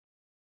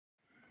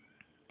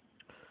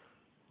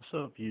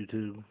What's up,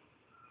 YouTube?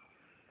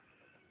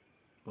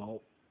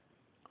 Well,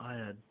 I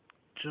had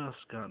just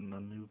gotten a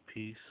new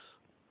piece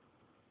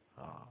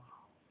uh,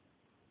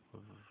 of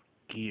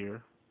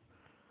gear,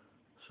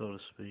 so to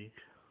speak,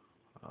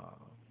 uh,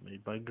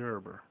 made by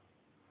Gerber.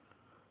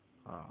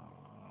 Uh,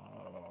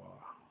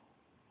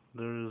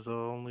 there's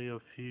only a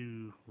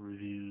few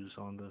reviews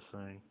on this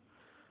thing,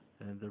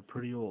 and they're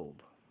pretty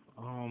old.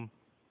 Um,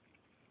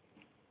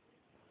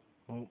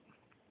 well,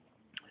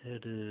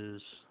 it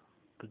is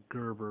the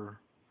Gerber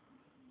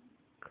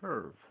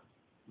Curve.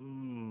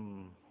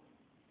 Mmm,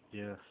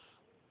 yes,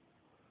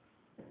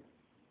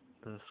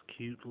 this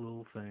cute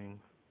little thing.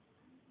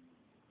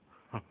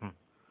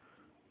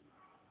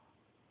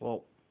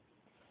 Well,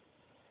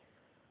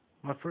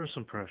 my first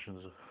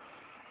impressions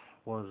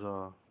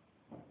was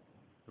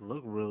it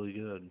looked really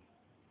good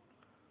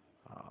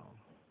um,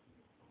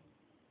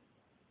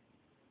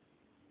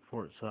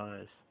 for its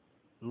size.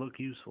 It looked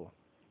useful,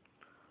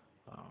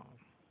 um,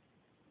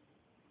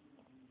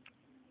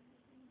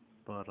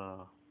 but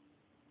I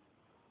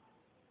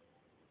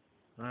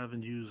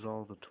haven't used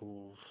all the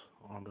tools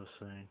on this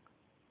thing.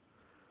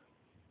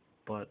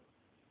 But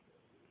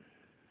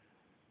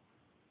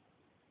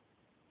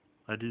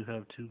I do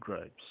have two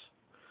gripes.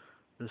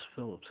 This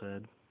Phillips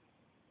head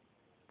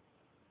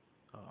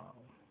um,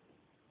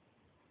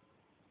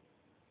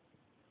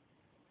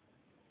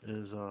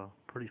 is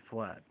pretty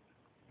flat.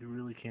 You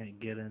really can't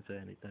get into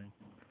anything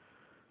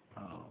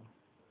um,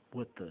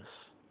 with this.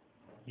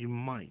 You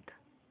might,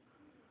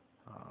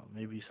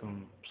 maybe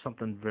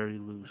something very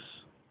loose,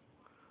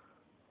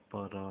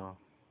 but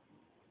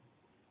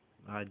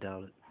I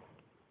doubt it.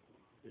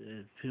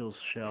 It feels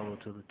shallow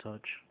to the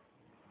touch.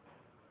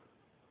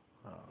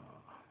 Uh,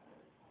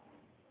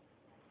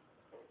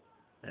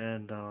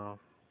 and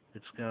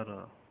it's got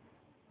a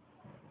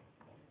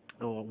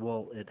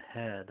well, it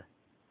had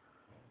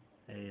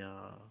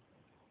a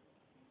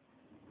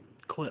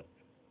clip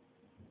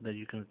that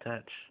you can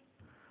attach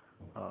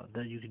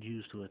that you could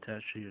use to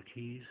attach to your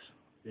keys.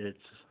 It's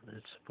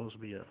it's supposed to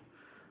be a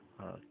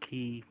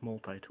key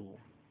multi-tool,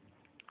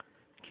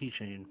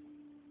 keychain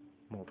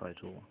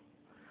multi-tool.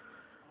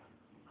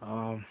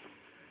 Um,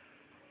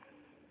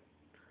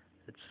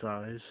 its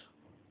size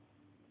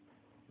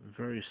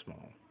very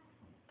small.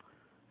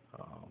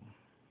 Um,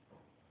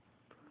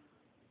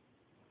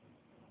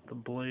 the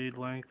blade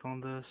length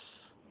on this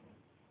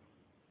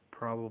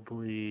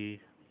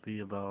probably be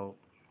about,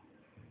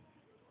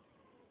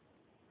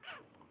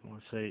 I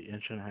want to say,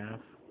 inch and a half,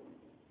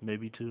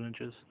 maybe 2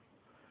 inches.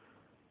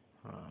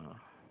 Uh,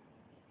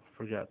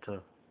 Forgot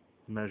to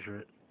measure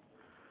it,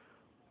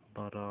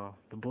 but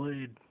the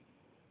blade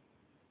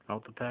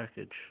out the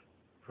package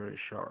very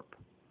sharp.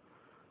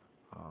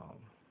 Um,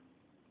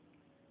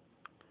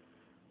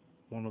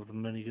 One of the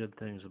many good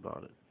things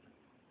about it.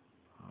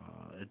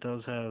 It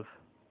does have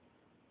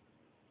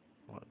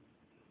what,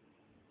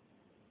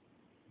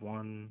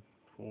 one,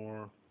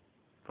 four,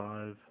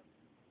 five,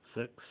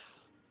 six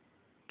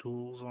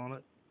tools on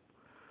it.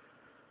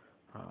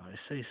 I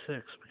say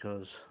six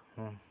because,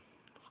 well,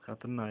 it's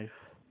got the knife,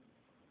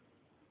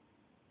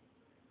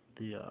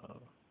 the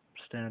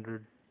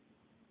standard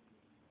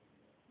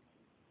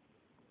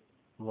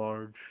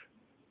large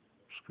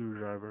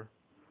screwdriver,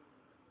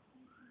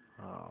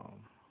 um,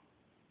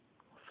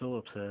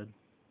 Phillips head,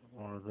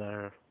 or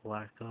their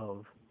lack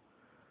of,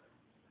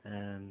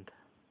 and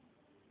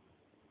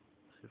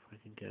see if I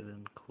can get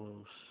in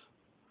close.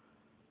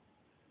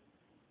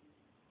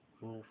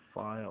 Little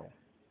file.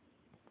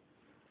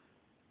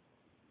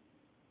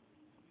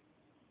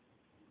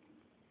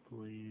 I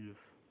believe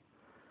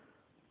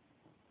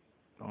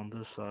on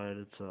this side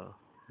it's a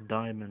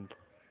diamond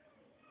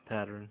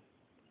pattern.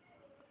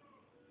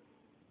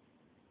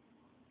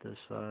 This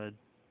side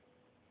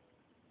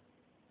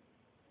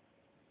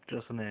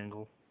just an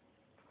angle.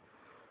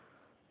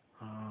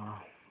 Uh,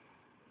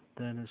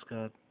 then it's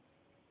got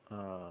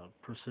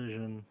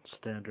precision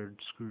standard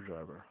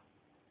screwdriver.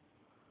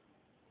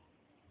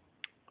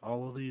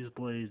 All of these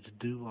blades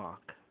do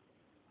lock,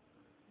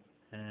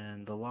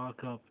 and the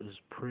lockup is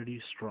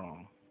pretty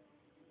strong.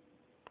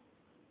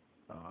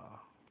 Uh,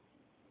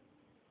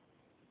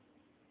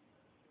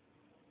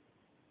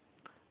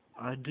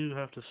 I do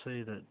have to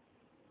say that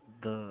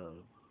the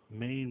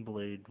main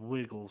blade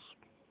wiggles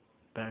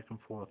back and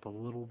forth a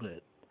little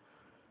bit,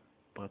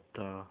 but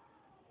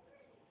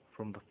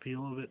from the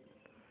feel of it,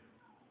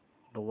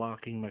 the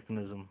locking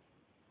mechanism,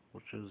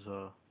 which is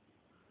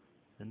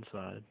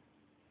inside,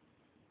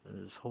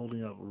 is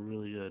holding up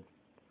really good.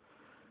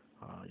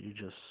 You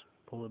just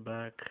pull it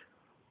back,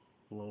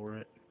 lower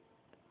it.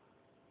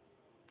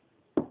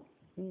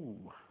 Ooh,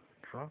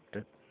 dropped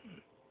it.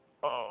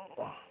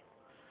 Oh,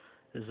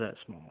 is that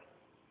small?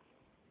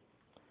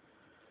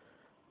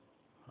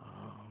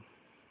 Um,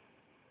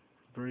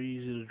 Very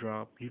easy to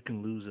drop. You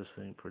can lose this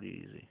thing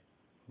pretty easy,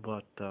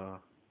 but I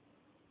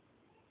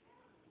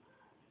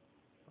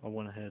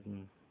went ahead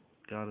and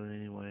got it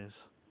anyways.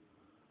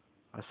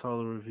 I saw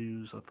the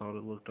reviews. I thought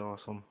it looked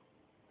awesome.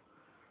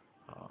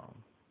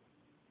 Um,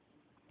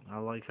 I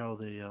like how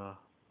they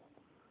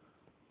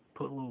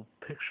put little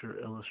picture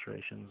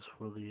illustrations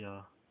for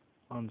the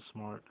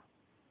unsmart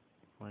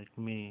like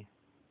me.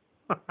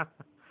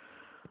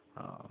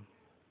 um,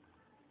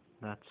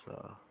 that's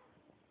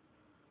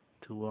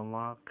to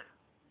unlock,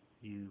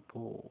 you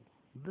pull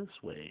this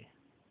way.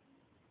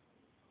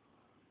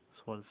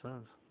 That's what it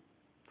says.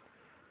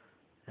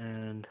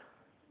 And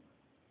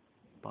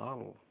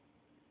bottle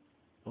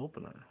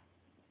opener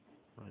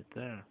right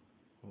there.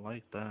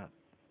 Like that.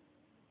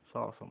 It's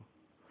awesome.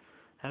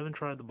 Haven't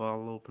tried the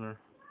bottle opener.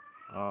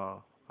 Uh,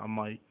 I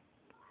might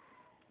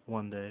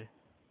one day.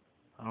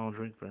 I don't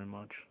drink very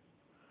much.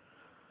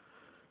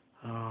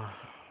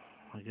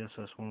 I guess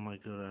that's one of my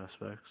good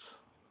aspects.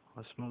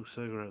 I smoke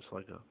cigarettes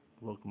like a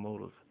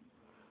locomotive,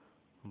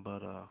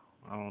 but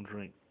I don't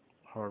drink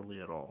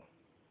hardly at all.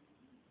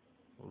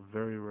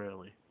 Very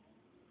rarely.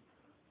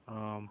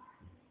 Um,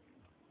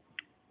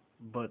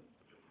 but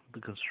the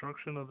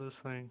construction of this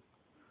thing,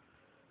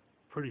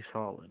 pretty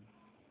solid.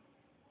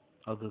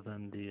 Other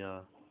than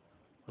the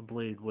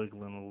blade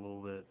wiggling a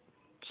little bit.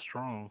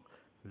 Strong,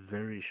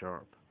 very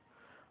sharp.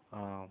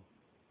 Um,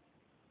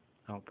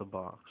 out the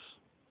box.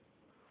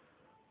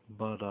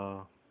 But we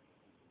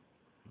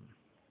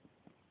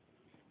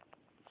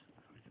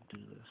can do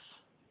this.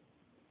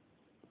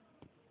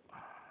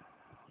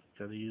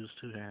 Gotta use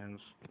two hands.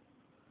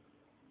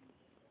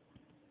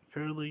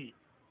 Fairly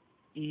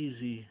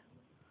easy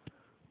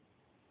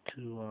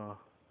to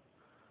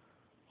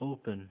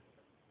open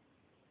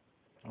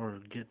or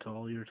get to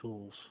all your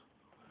tools.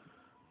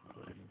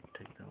 Go ahead and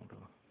take down the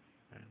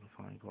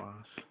magnifying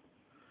glass.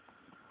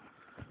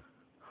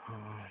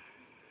 Uh,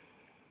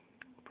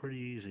 Pretty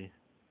easy.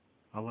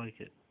 I like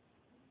it.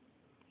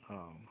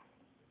 Um,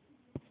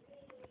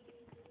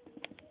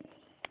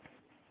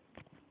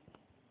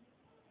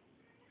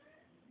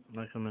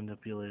 I can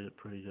manipulate it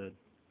pretty good.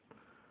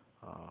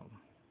 Um,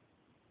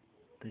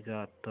 they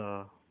got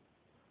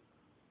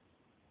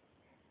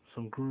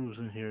some grooves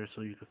in here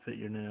so you can fit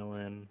your nail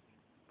in,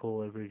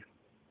 pull every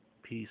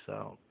piece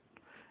out,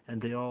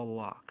 and they all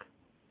lock.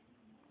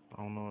 I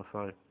don't know if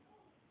I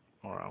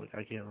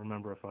can't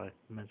remember if I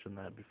mentioned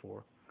that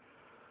before,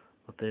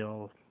 but they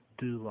all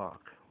do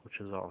lock, which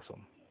is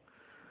awesome.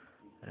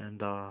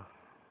 And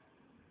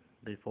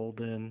they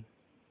fold in,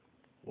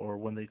 or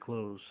when they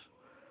close,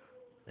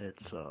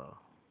 it's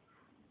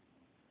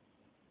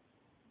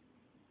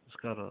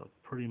got a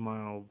pretty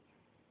mild,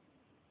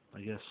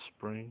 I guess,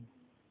 spring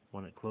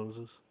when it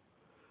closes,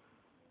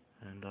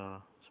 and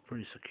it's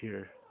pretty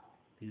secure.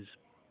 These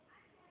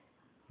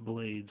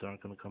blades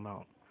aren't going to come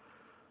out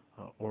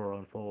or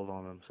unfold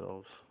on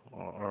themselves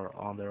or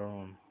on their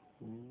own.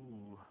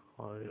 Ooh,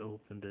 I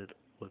opened it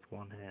with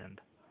one hand.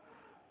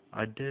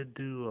 I did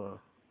do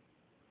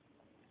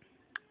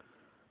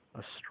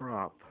a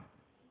strop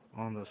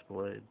on this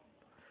blade.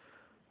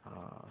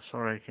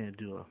 Sorry I can't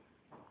do a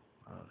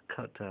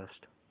cut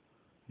test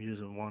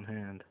using one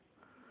hand,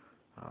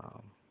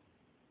 um,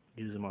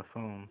 using my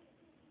phone,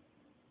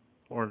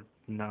 or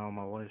now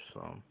my wife's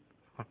phone.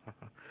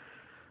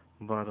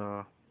 But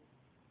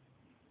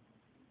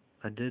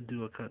I did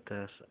do a cut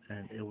test,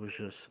 and it was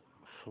just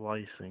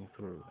slicing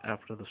through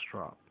after the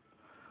strop.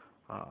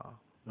 Uh,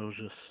 it was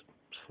just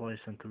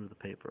slicing through the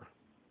paper,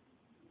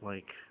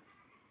 like,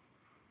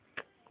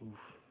 oof,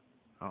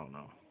 I don't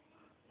know,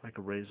 like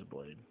a razor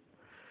blade.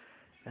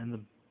 And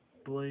the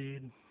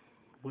blade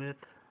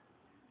width,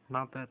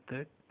 not that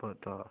thick, but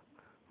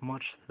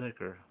much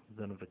thicker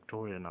than a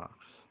Victorinox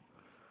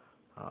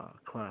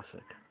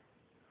Classic.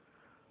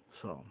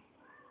 So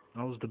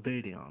I was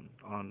debating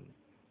on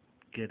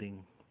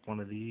getting one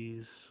of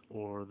these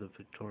or the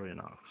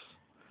Victorinox.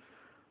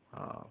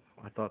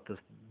 I thought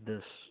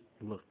this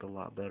looked a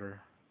lot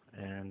better,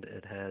 and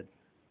it had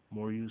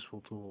more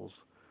useful tools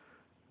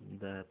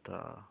that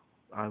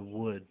I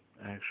would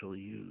actually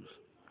use.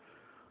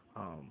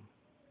 Um,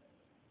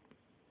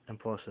 and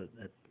plus,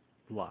 it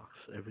locks.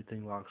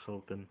 Everything locks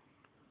open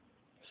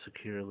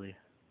securely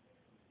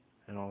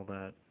and all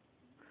that.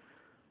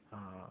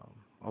 Um,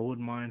 I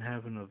wouldn't mind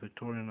having a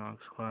Victorinox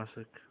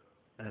Classic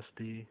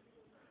SD.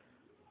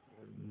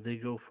 They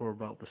go for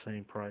about the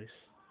same price.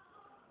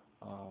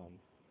 Um,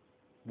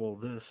 well,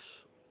 this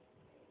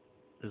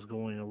is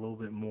going a little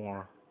bit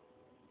more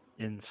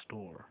in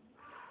store.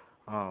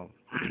 Um,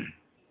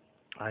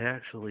 I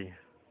actually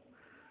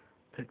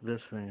picked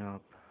this thing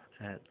up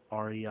at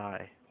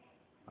REI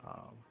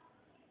um,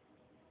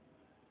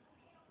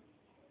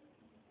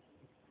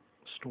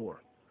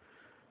 store.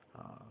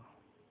 Uh,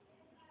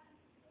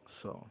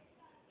 so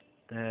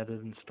they had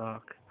it in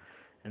stock,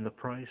 and the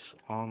price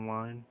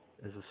online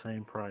is the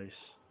same price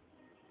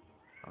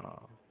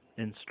uh,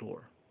 in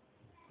store.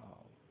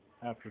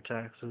 After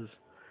taxes,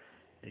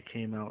 it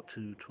came out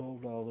to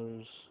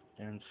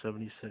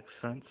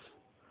 $12.76.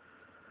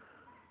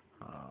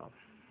 Uh,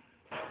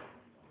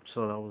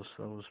 so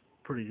that was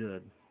pretty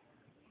good.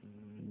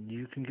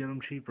 You can get them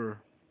cheaper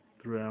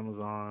through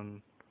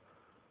Amazon,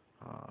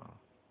 uh,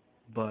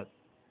 but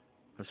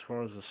as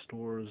far as the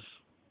stores,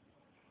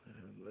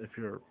 if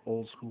you're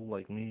old school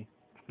like me,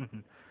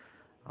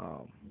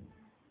 um,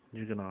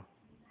 you're gonna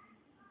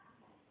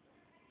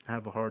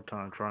have a hard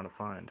time trying to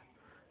find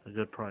a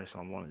good price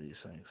on one of these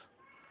things.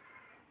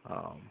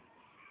 Um,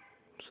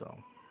 so,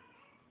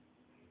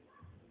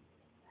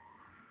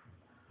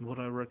 would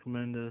I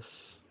recommend this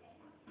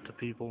to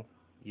people?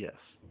 Yes.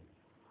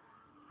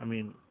 I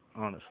mean,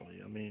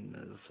 honestly, I mean,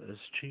 as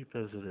cheap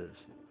as it is,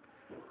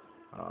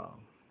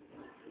 um,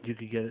 you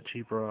could get it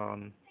cheaper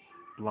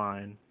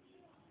online,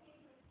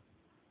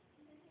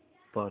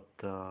 but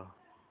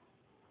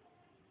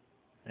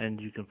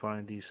and you can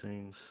find these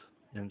things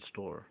in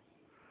store.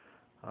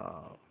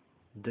 Uh,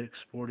 Dick's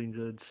Sporting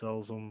Goods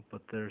sells them,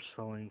 but they're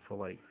selling for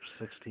like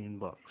 16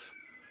 bucks.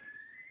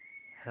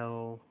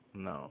 Hell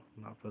no,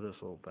 not for this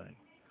little thing.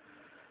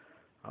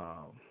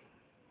 Um,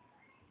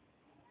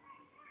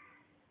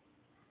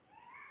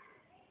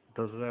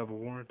 does it have a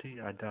warranty?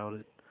 I doubt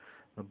it.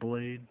 The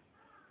blade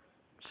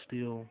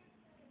steel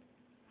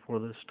for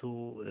this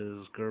tool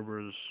is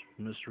Gerber's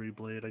mystery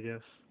blade, I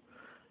guess.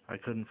 I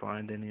couldn't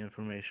find any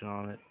information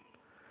on it.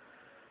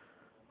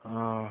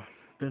 Uh,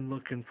 been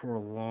looking for a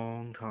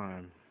long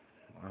time,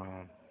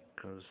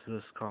 because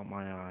this caught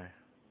my eye,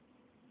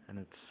 and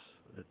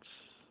it's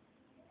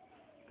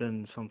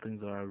been something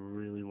that I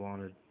really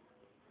wanted.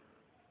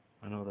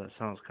 I know that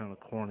sounds kind of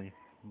corny,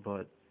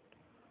 but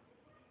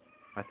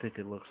I think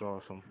it looks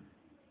awesome,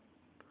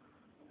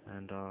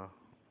 and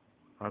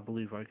I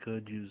believe I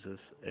could use this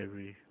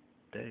every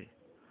day,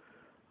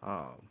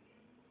 um,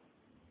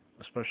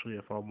 especially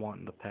if I'm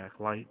wanting to pack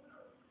light.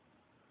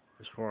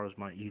 As far as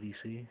my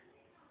EDC,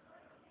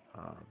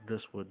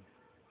 this would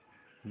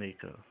make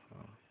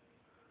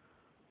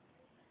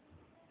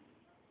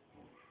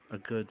a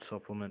good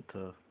supplement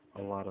to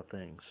a lot of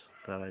things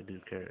that I do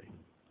carry,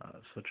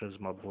 such as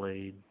my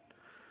blade,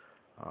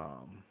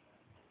 um,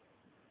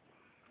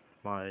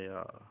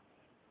 my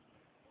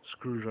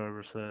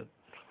screwdriver set,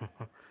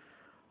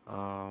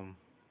 um,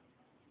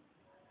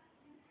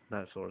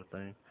 that sort of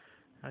thing.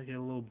 I get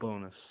a little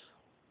bonus,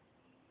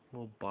 a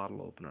little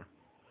bottle opener.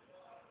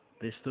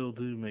 They still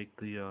do make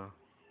the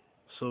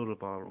soda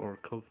bottle or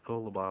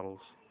Coca-Cola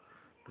bottles,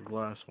 the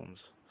glass ones,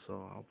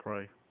 so I'll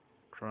probably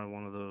try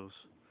one of those.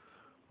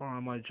 Or I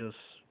might just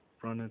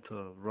run into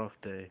a rough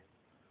day,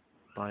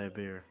 buy a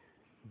beer,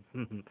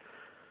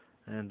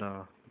 and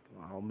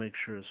I'll make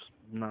sure it's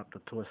not the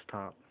twist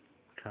top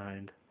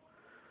kind.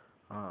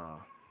 Uh,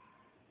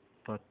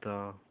 but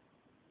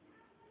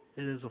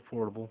it is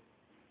affordable,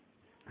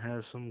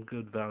 has some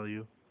good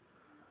value.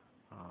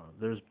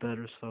 There's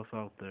better stuff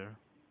out there.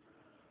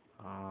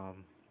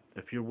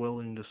 If you're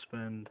willing to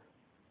spend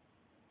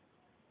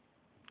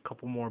a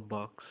couple more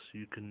bucks,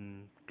 you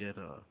can get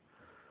a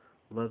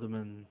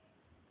Leatherman,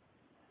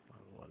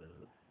 what is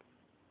it,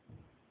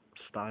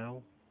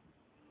 Style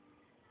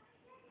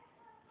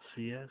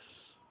CS?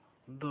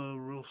 The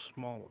real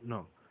small,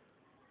 no,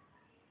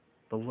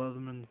 the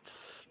Leatherman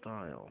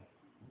Style.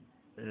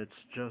 It's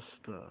just,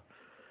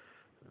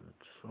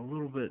 it's a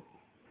little bit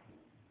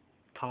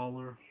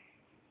taller,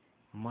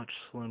 much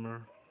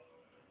slimmer.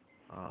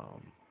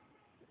 Um,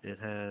 it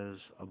has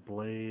a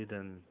blade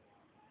and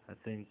I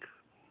think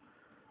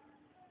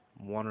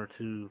one or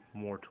two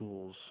more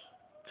tools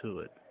to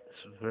it.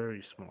 It's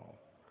very small.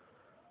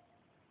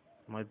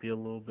 Might be a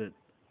little bit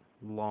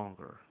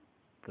longer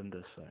than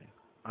this thing.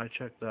 I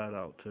checked that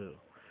out too,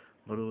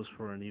 but it was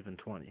for an even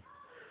 20.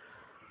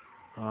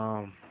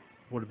 Um,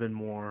 would have been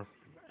more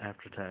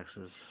after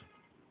taxes,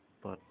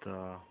 but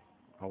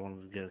I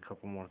wanted to get a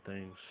couple more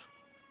things.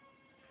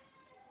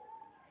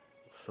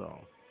 So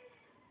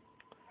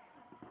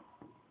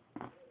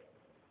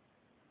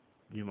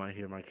you might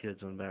hear my kids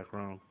in the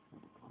background.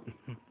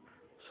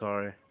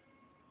 Sorry,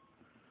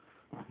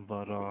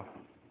 but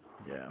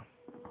yeah,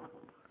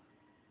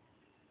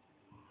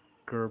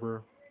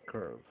 Gerber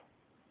Curve.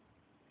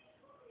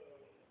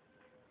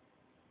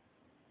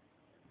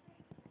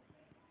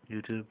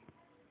 YouTube,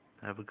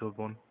 have a good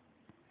one,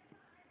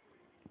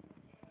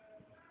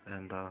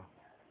 and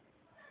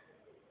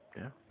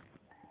yeah,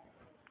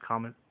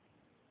 comment,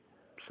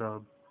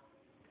 sub,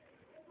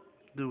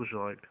 do what you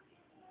like.